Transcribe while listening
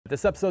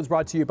This episode is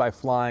brought to you by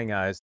Flying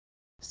Eyes.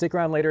 Stick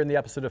around later in the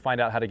episode to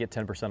find out how to get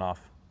 10% off.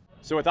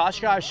 So with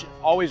Oshkosh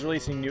always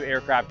releasing new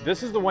aircraft,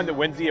 this is the one that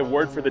wins the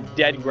award for the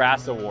Dead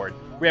Grass Award.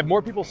 We have more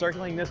people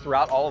circling this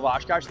throughout all of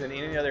Oshkosh than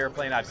any other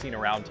airplane I've seen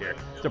around here.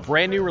 It's a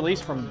brand new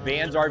release from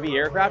Vans RV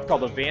Aircraft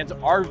called the Vans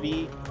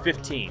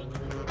RV-15.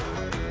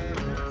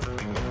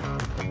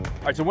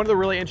 All right, so one of the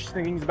really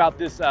interesting things about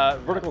this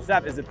vertical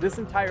step is that this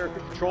entire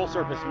control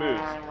surface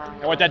moves.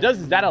 And what that does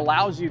is that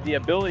allows you the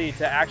ability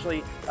to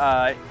actually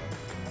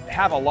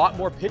have a lot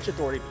more pitch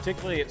authority,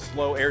 particularly at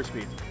slow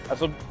airspeeds.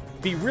 So it'd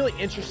be really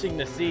interesting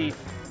to see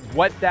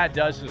what that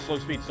does to the slow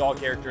speed stall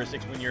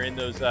characteristics when you're in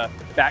those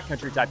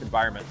backcountry type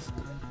environments.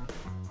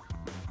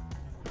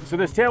 So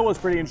this tail wheel is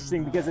pretty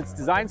interesting because it's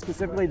designed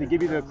specifically to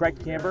give you the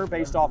correct camber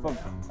based off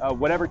of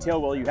whatever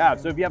tail wheel you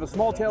have. So if you have a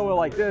small tail wheel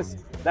like this,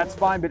 that's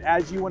fine, but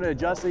as you want to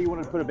adjust, say you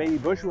want to put a baby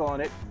bush wheel on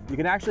it, you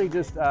can actually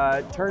just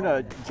turn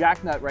a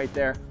jack nut right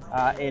there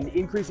and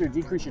increase or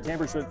decrease your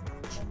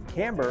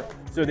camber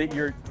so that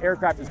your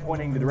aircraft is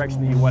pointing the direction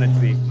that you want it to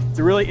be. It's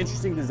a really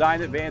interesting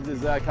design that Vans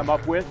has come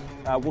up with.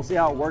 We'll see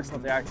how it works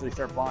when they actually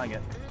start flying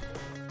it.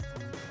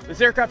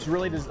 This aircraft is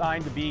really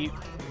designed to be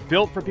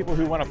built for people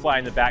who want to fly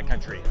in the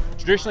backcountry.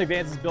 Traditionally,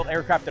 Vans has built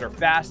aircraft that are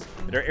fast,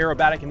 that are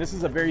aerobatic, and this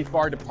is a very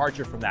far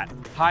departure from that.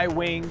 High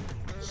wing,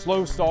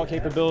 slow stall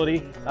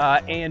capability,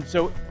 and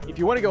so if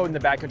you want to go in the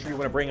backcountry, you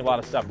want to bring a lot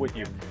of stuff with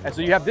you. And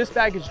so you have this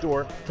baggage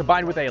door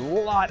combined with a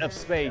lot of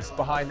space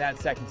behind that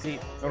second seat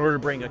in order to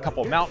bring a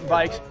couple mountain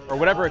bikes or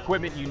whatever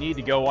equipment you need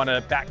to go on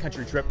a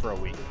backcountry trip for a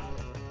week.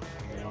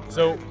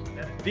 So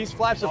these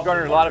flaps have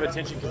garnered a lot of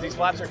attention because these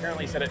flaps are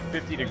currently set at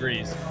 50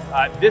 degrees.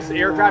 This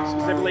aircraft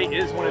specifically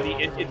is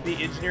it's the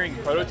engineering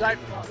prototype.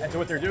 And so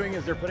what they're doing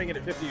is they're putting it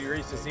at 50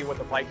 degrees to see what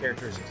the flight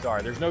characteristics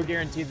are. There's no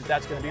guarantee that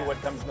that's going to be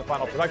what comes in the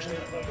final production,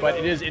 but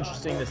it is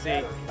interesting to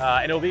see.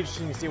 And it'll be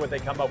interesting to see what they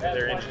come up with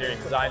their engineering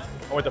designs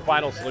and what the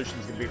final solution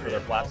is going to be for their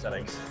flap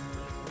settings.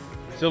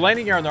 So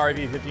landing gear on the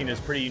RV-15 is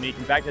pretty unique.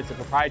 In fact, it's a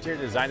proprietary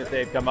design that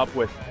they've come up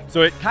with.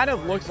 So it kind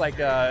of looks like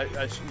a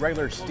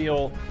regular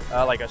steel,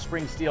 like a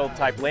spring steel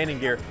type landing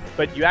gear,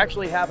 but you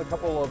actually have a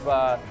couple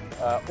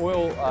of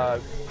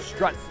oil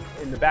struts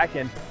in the back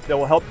end that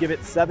will help give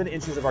it 7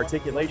 inches of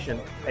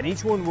articulation, and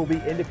each one will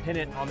be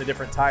independent on the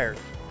different tires.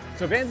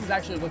 So Vans is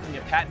actually looking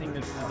at patenting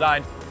this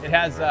design. It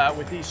has,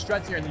 with these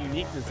struts here and the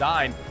unique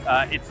design,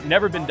 it's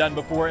never been done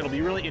before. It'll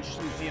be really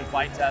interesting to see in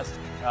flight tests,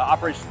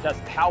 operations tests,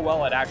 how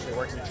well it actually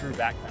works in true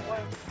backcountry.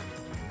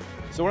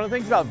 So one of the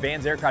things about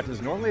Vans aircraft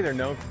is normally they're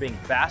known for being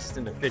fast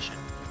and efficient.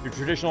 Your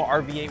traditional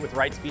RV-8 with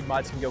right speed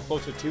mods can go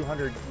close to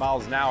 200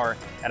 miles an hour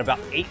at about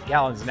 8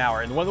 gallons an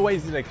hour. And one of the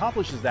ways that it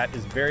accomplishes that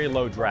is very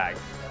low drag.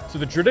 So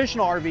the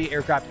traditional RV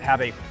aircraft have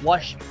a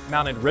flush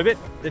mounted rivet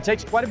that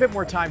takes quite a bit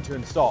more time to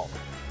install.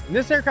 In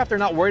this aircraft, they're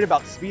not worried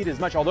about speed as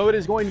much, although it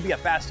is going to be a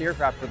fast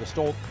aircraft for the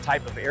STOL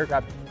type of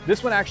aircraft.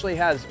 This one actually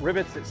has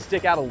rivets that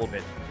stick out a little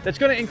bit. That's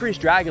going to increase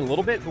drag a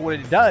little bit, but what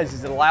it does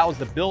is it allows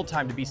the build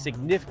time to be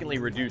significantly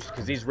reduced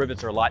because these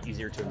rivets are a lot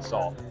easier to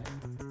install.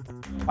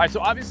 All right, so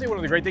obviously one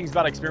of the great things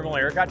about experimental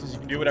aircraft is you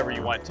can do whatever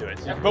you want to it.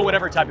 So you can put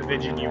whatever type of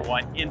engine you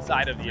want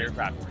inside of the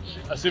aircraft,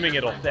 assuming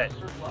it'll fit.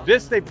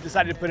 This, they've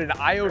decided to put an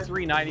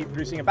IO390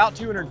 producing about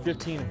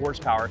 215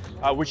 horsepower,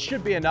 which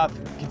should be enough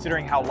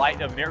considering how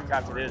light of an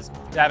aircraft it is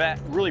to have it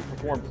really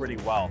perform pretty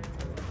well.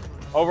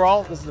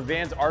 Overall, this is the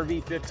Vans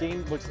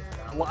RV-15. Looks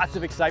lots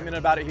of excitement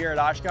about it here at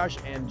Oshkosh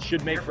and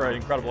should make for an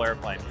incredible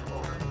airplane.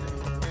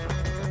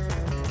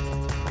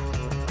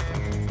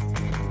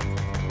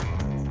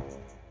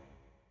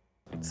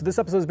 So this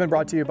episode has been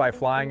brought to you by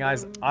Flying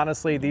Eyes.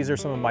 Honestly, these are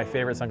some of my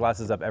favorite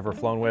sunglasses I've ever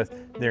flown with.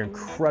 They're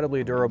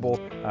incredibly durable.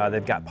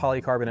 They've got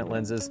polycarbonate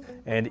lenses.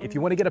 And if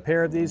you want to get a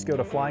pair of these, go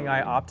to Flying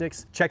Eye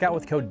Optics. Check out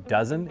with code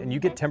DOZEN and you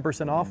get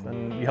 10% off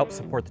and you help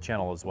support the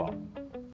channel as well.